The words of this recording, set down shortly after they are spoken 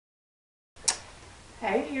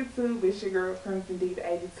Hey YouTube, it's your girl Crimson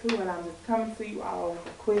D82 and I'm just coming to you all with a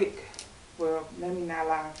quick, well let me not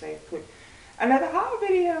lie and say it's quick, another haul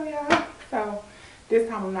video y'all. So this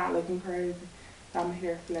time I'm not looking crazy. I'm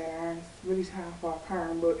here flat iron. It's really time for a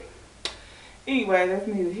perm, but anyway, that's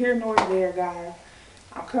neither here nor there guys.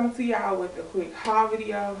 I'm coming to y'all with a quick haul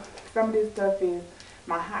video. Some of this stuff is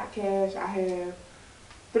my hot cash. I have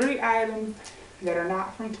 3 items that are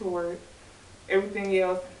not from Torrid. Everything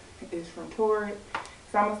else is from Torrid.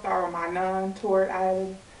 So I'm going to start with my non-Torrid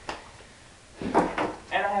items.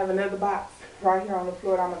 And I have another box right here on the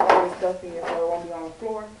floor that I'm going to throw this stuff in so it won't be on the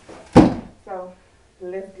floor. So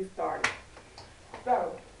let's get started.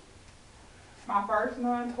 So my first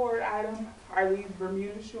non-Torrid item are these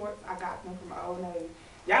Bermuda shorts. I got them from Old Navy.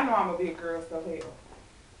 Y'all know I'm a big girl, so hell.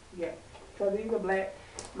 Yeah. So these are black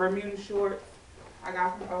Bermuda shorts I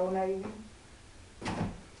got from Old Navy.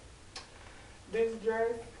 This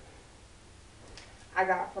dress I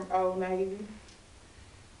got from Old Navy,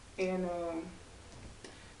 and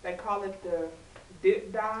they call it the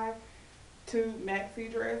dip dye 2 maxi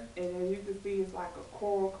dress, and as you can see it's like a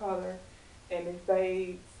coral color and it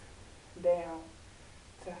fades down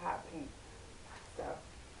to hot pink. So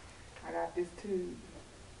I got this tube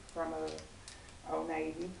from Old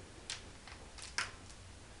Navy.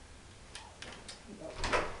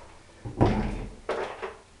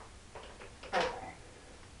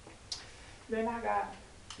 Then I got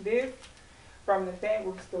this from the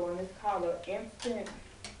fabric store, and it's called an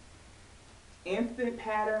instant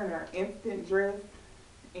pattern or instant dress,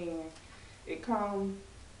 and it comes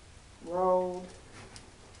rolled.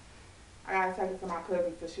 I gotta take it to my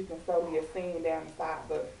cousin so she can sew me a seam down the side,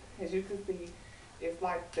 but as you can see, it's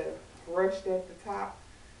like the rushed at the top,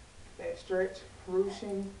 that stretch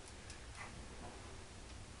ruching,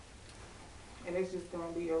 and it's just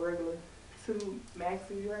gonna be a regular 2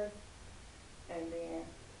 maxi dress. And then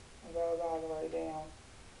it goes all the way down.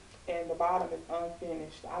 And the bottom is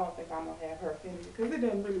unfinished. I don't think I'm going to have her finish it because it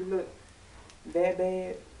doesn't really look that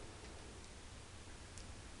bad.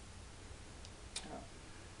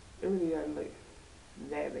 It really doesn't look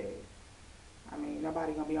that bad. I mean,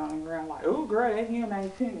 nobody going to be on the ground like, oh girl, that hem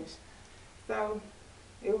ain't finished. So,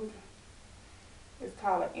 it's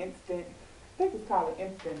called an instant, I think it's called an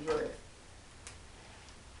instant dress.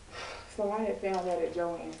 So I had found that at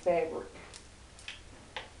Joann's Fabric.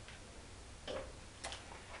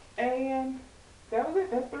 And that was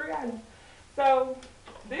it. That's 3 items. So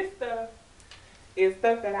this stuff is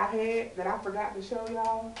stuff that I had that I forgot to show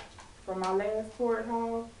y'all from my last Torrid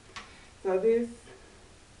haul. So this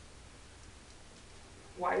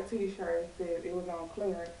white t-shirt said it was on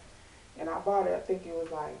clearance, and I bought it. I think it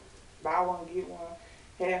was like buy one get one,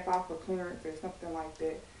 half off for clearance or something like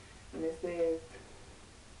that. And it says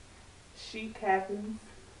chic happens.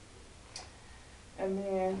 And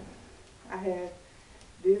then I have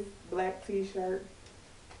this black t-shirt,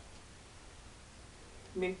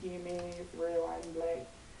 Mickey and Minnie, it's red, white, and black.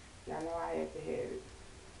 Y'all know I had to have it.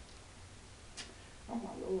 Oh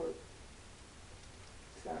my lord.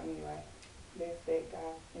 So anyway, that's that guy,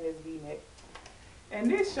 and it's V-neck.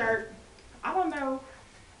 And this shirt, I don't know,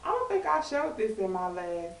 I don't think I showed this in my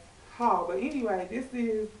last haul, but anyway, this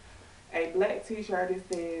is a black t-shirt. It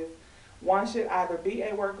says, one should either be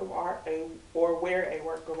a work of art or wear a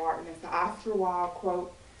work of art. And it's an Oscar Wilde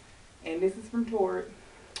quote. And this is from Torrid.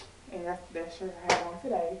 And that's that shirt I have on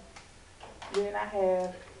today. Then I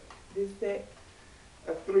have this set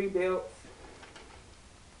of 3 belts.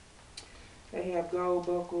 They have gold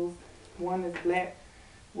buckles. One is black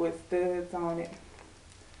with studs on it.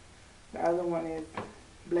 The other one is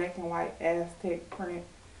black and white Aztec print.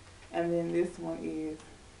 And then this one is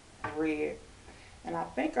red. And I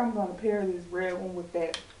think I'm going to pair this red one with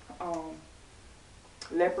that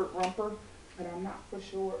leopard romper, but I'm not for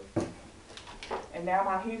sure. And now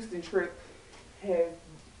my Houston trip is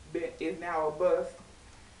now a bust,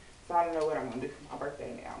 so I don't know what I'm going to do for my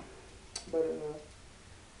birthday now. But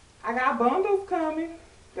I got bundles coming.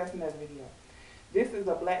 That's another video. This is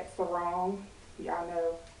a black sarong. Y'all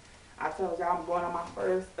know I told y'all I'm going on my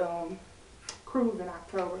first cruise in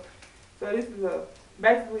October. So this is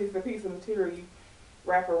basically it's a piece of material you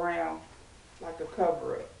wrap around like a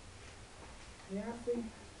cover up. Y'all see?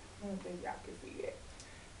 I don't think y'all can see that.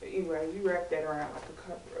 But anyway, you wrap that around like a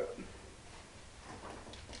cover up.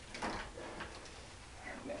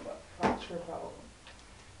 Remember, I'll trip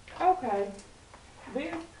over. Okay.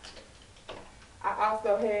 This I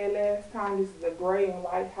also had last time. This is a gray and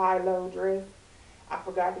white high-low dress. I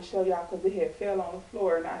forgot to show y'all because it had fell on the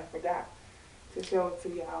floor and I forgot to show it to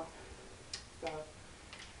y'all. So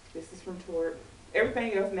this is from Torrid.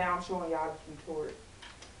 Everything else now I'm showing y'all is from Torrid.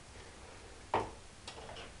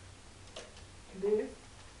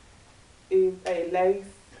 a lace,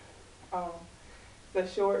 the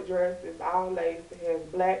short dress. It's all lace. It has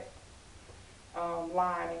black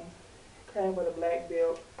lining. Came with a black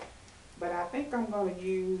belt. But I think I'm going to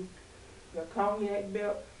use the cognac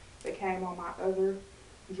belt that came on my other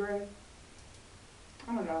dress.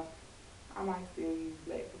 I don't know. I might still use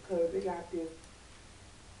black because it got this,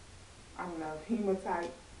 I don't know, hematite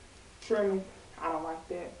trimming. I don't like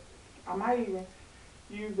that. I might even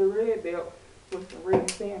use the red belt with some red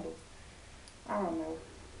sandals. I don't know.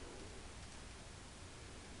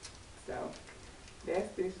 So,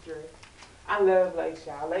 that's this dress. I love lace,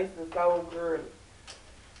 y'all. Lace is so girly.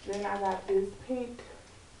 Then I got this pink.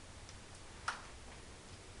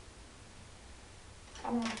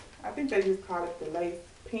 I think they just call it the lace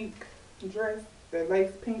pink dress. The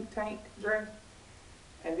lace pink tank dress.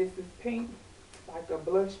 And this is pink. Like a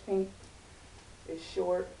blush pink. It's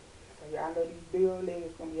short. So y'all know these big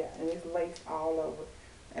legs gonna be out. And it's lace all over.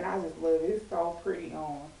 And I just love it. It's so pretty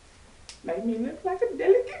on. Make me look like a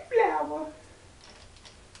delicate flower.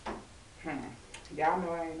 Y'all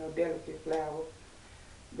know I ain't no delicate flower.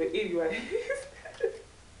 But anyway.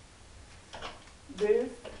 This.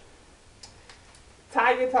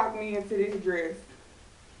 Taya talked me into this dress.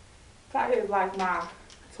 Taya is like my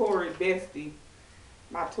Torrid bestie.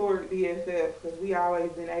 My Torrid BFF. Because we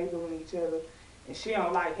always been enabling each other. And she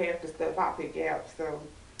don't like half the stuff I pick out. So,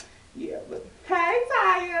 yeah. But, hey,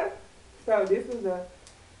 Taya. So, this is a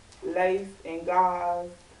lace and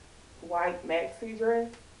gauze white maxi dress.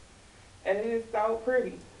 And it is so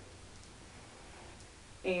pretty.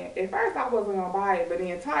 And at first I wasn't going to buy it, but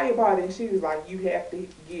then Taya bought it and she was like, you have to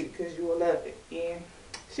get it because you will love it. And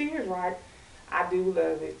she is right. I do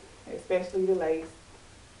love it, especially the lace.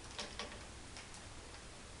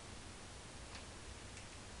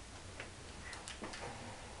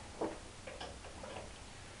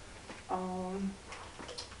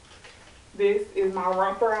 This is my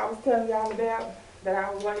romper I was telling y'all about that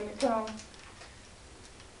I was waiting to come.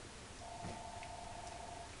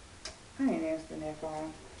 I ain't answering that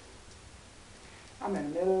phone. I'm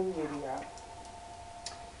in the middle of the video.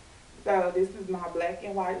 So this is my black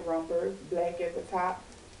and white romper. It's black at the top,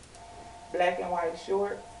 black and white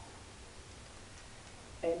shorts.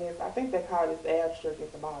 And this, I think they call this abstract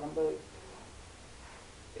at the bottom, but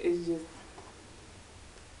it's just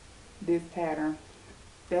this pattern.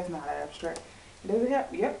 That's not abstract. Does it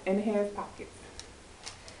have? Yep, and it has pockets.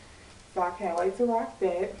 So I can't wait to rock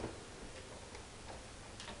that.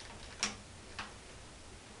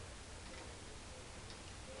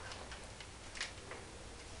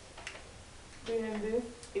 Then this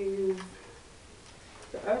is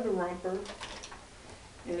the other romper,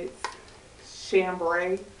 and it's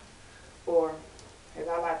chambray, or as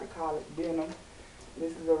I like to call it, denim.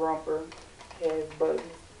 This is a romper, has buttons.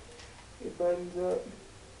 It buttons up,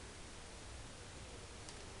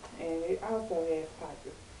 and it also has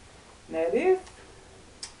pockets. Now this,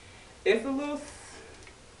 it's a little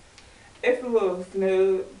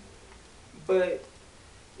snug, but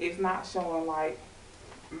it's not showing like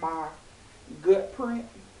my gut print,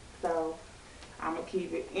 so I'm gonna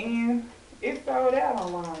keep it in. It's sold out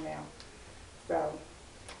online now, so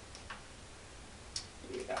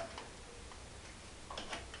yeah.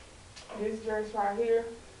 This dress right here,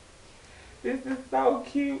 this is so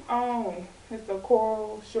cute. It's a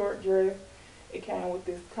coral short dress. It came with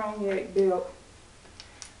this cognac belt,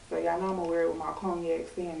 so y'all know I'm gonna wear it with my cognac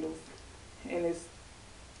sandals, and it's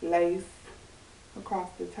lace across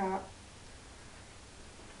the top.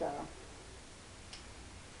 So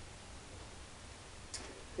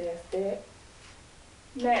that's that.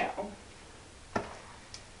 Now,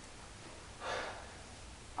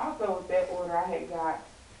 also with that order, I had got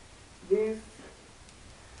this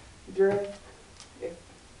dress. It's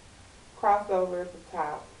crossover at the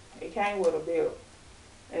top. It came with a belt,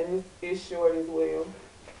 and it's short as well.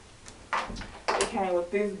 It came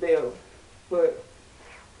with this belt, but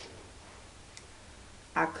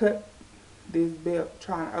I cut this belt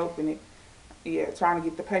trying to open it. Yeah, trying to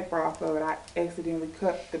get the paper off of it. I accidentally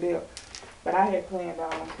cut the belt. But I had planned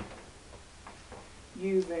on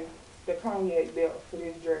using the cognac belt for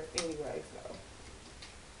this dress anyway, so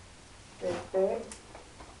that's that.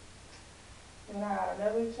 And I got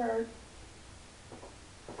another shirt.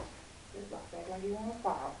 This looks like you want to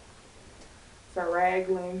fall. It's a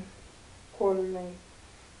raglan, quarter length.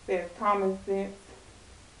 Says common sense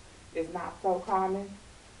is not so common.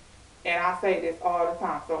 And I say this all the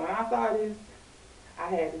time. So when I saw this, I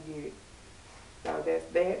had to get it. So that's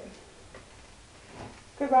that.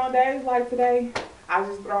 Because on days like today, I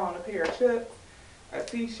just throw on a pair of chucks, a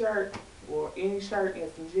t-shirt, or any shirt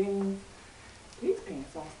and some jeans. These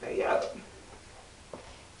pants don't stay up.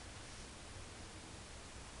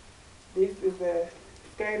 This is a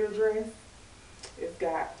skater dress. It's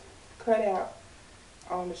got cutout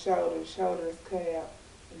on the shoulder. The shoulder is cut out,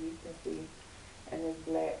 as you can see, and it's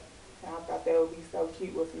black. And I thought that would be so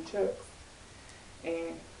cute with some chucks.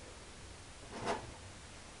 And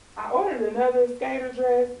I ordered another skater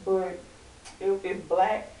dress, but it's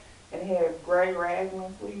black and it has gray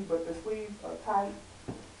raglan sleeves, but the sleeves are tight,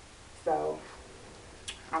 so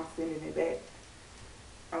I'm sending it back.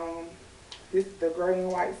 This is the gray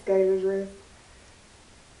and white skater dress.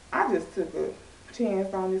 I just took a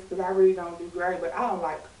chance on this because I really don't do gray, but I don't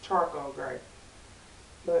like charcoal gray.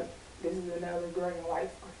 But this is another gray and white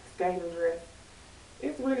skater dress.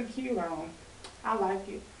 It's really cute on. I like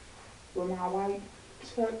it with my white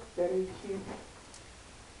chucks. That is cute.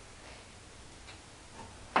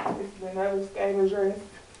 This is another skater dress.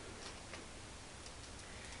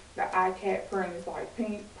 The iCat print is like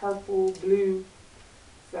pink, purple, blue.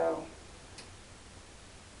 So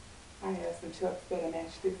I have some chucks that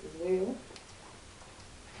match this as well.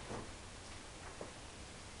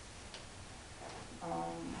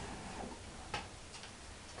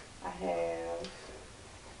 I have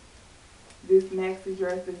this maxi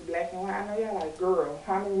dress is black and white. I know y'all like, girl,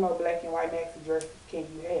 how many more black and white maxi dresses can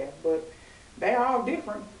you have? But they all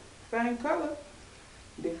different. Same color,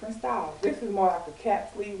 different styles. This is more like a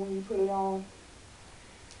cap sleeve when you put it on.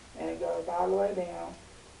 And it goes all the way down.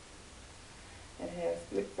 And it has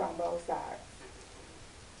splits on both sides.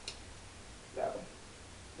 So,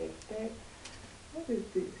 there's that. What is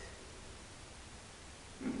this?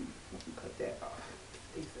 Let me cut that off.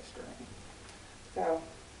 Piece of string. So,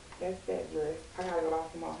 that's that dress. I gotta go buy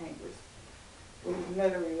some more hangers. Which is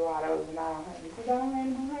another reason why those are not on hangers. Because I don't have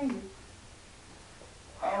any more hangers.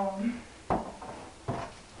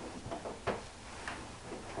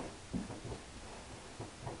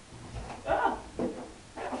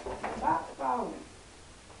 Stop falling.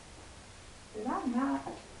 Did I not?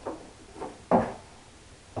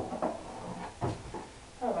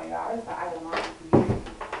 Hold on, y'all. It's the item on the computer.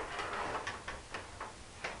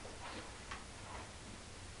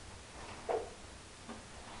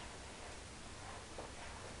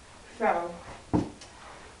 So,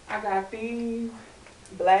 I got these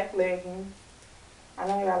black leggings. I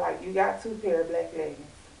know y'all like, you got 2 pair of black leggings.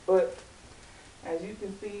 But, as you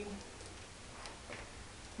can see,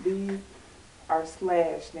 these are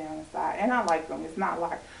slashed down the side. And I like them. It's not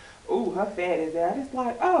like, ooh, her fat is out. It's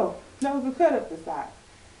like, oh, those are cut up the side.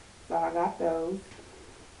 So I got those.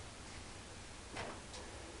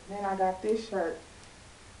 Then I got this shirt.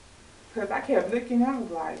 Because I kept looking, I was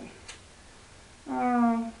like,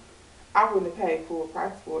 I wouldn't have paid full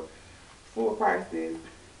price for it. Full price is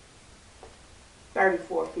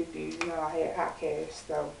 $34.50. You know, I had hot cash,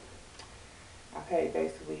 so I paid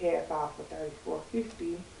basically half off for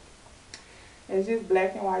 $34.50. It's just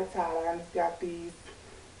black and white tie-dye, and it's got these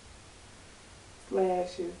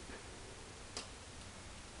slashes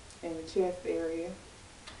in the chest area,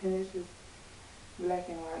 and it's just black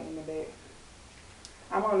and white in the back.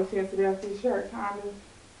 I'm on the fence about this shirt, kind of.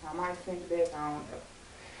 I might send it back, I don't know.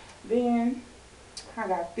 Then I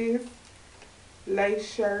got this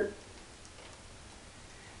lace shirt.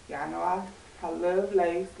 Y'all know I love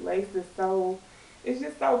lace. Lace is so, it's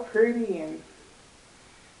just so pretty and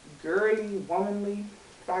girly, womanly.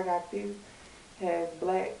 So I got this. Has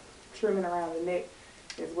black trimming around the neck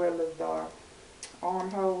as well as dark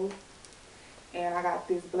armholes. And I got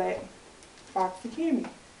this black foxy cami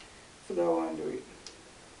to go under it.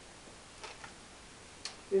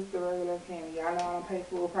 This is the regular cami. Y'all know I don't pay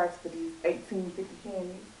full price for these $18.50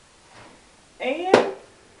 camis. And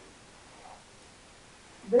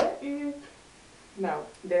that is, no,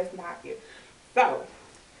 that's not it. So,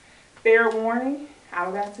 fair warning, I'm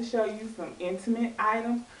about to show you some intimate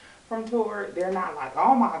items from Torrid. They're not like,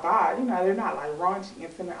 oh my God, you know, they're not like raunchy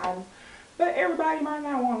intimate items. But everybody might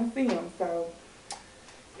not want to see them. So,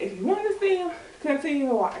 if you want to see them, continue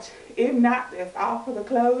to watch. If not, that's all for the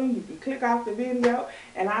clothing. You can click off the video,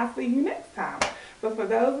 and I'll see you next time. But for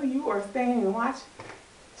those of you who are staying and watch,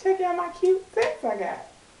 check out my cute sets I got.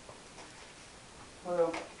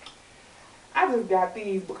 Well, I just got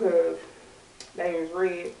these because they was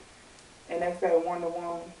red, and they say Wonder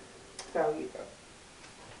Woman. So, yeah.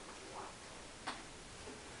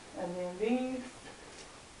 And then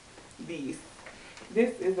these.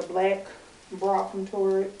 This is a black bra from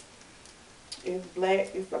Torrid. It's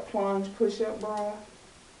black. It's a plunge push-up bra.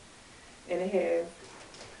 And it has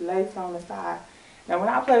lace on the side. Now, when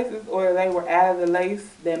I placed this order, they were out of the lace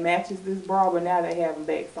that matches this bra, but now they have them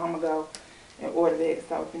back. So I'm going to go and order that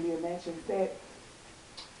so it can be a matching set.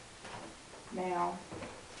 Now,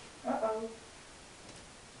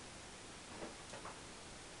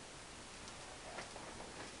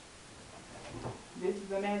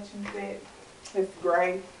 the matching set. It's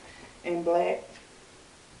gray and black.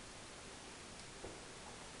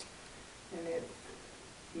 And it's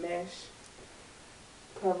mesh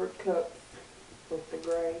covered cups with the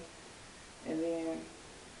gray. And then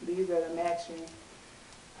these are the matching,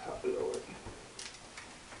 oh Lord.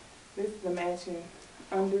 This is the matching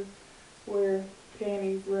underwear,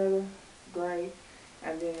 panties rather, gray.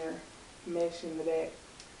 And then mesh in the back.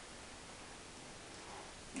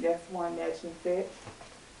 That's one matching set.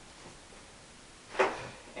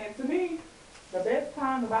 And to me, the best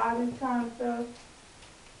time to buy this kind of stuff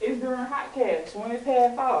is during hot cash, when it's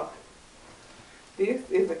half off. This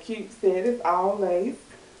is a cute set. It's all lace.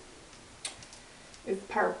 It's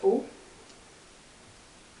purple.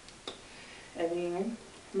 And then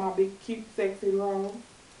my big cute sexy rose.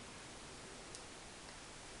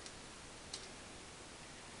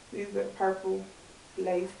 These are purple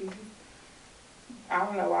lacy. I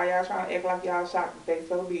don't know why y'all trying to act like y'all shocked that they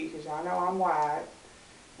so big, because y'all know I'm wide.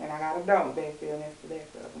 And I got a dome back there, and that's the back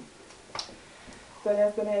of them. So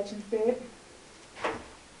that's the matching set.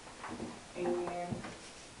 And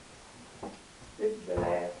this is the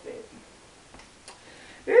last set.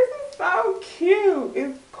 This is so cute.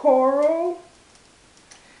 It's coral.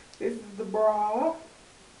 This is the bra.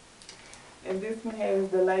 And this one has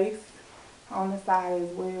the lace on the side as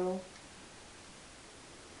well.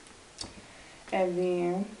 And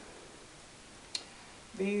then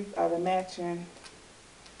these are the matching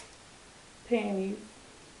panties.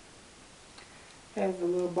 Has the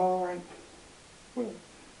little bow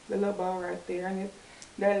right there, and it's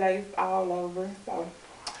they're laced all over. So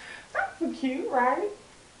that's so cute, right?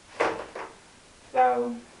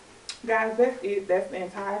 So guys, that's it. That's the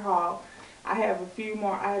entire haul. I have a few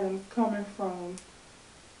more items coming from,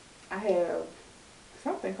 I have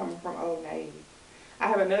something coming from Old Navy. I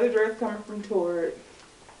have another dress coming from Torrid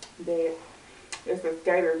that it's a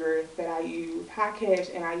skater dress that I use high cash,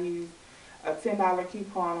 and I use a $10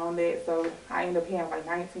 coupon on that, so I end up paying like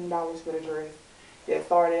 $19 for the dress. That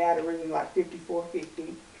started out originally like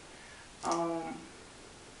 $54.50.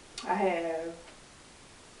 I have,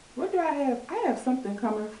 what do I have? I have something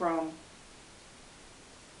coming from,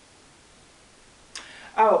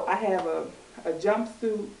 oh, I have a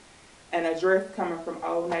jumpsuit and a dress coming from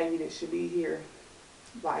Old Navy that should be here,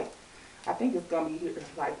 like, I think it's going to be here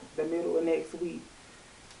like the middle of next week.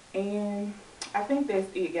 And I think that's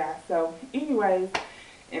it, guys. So anyways,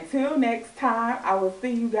 until next time, I will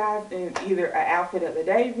see you guys in either an outfit of the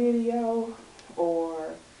day video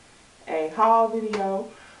or a haul video,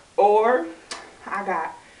 or I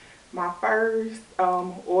got my first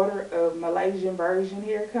order of Malaysian version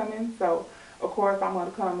here coming. So of course I'm going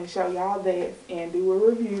to come and show y'all that and do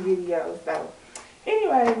a review video. So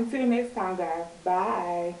anyways, until next time, guys,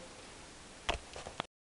 bye.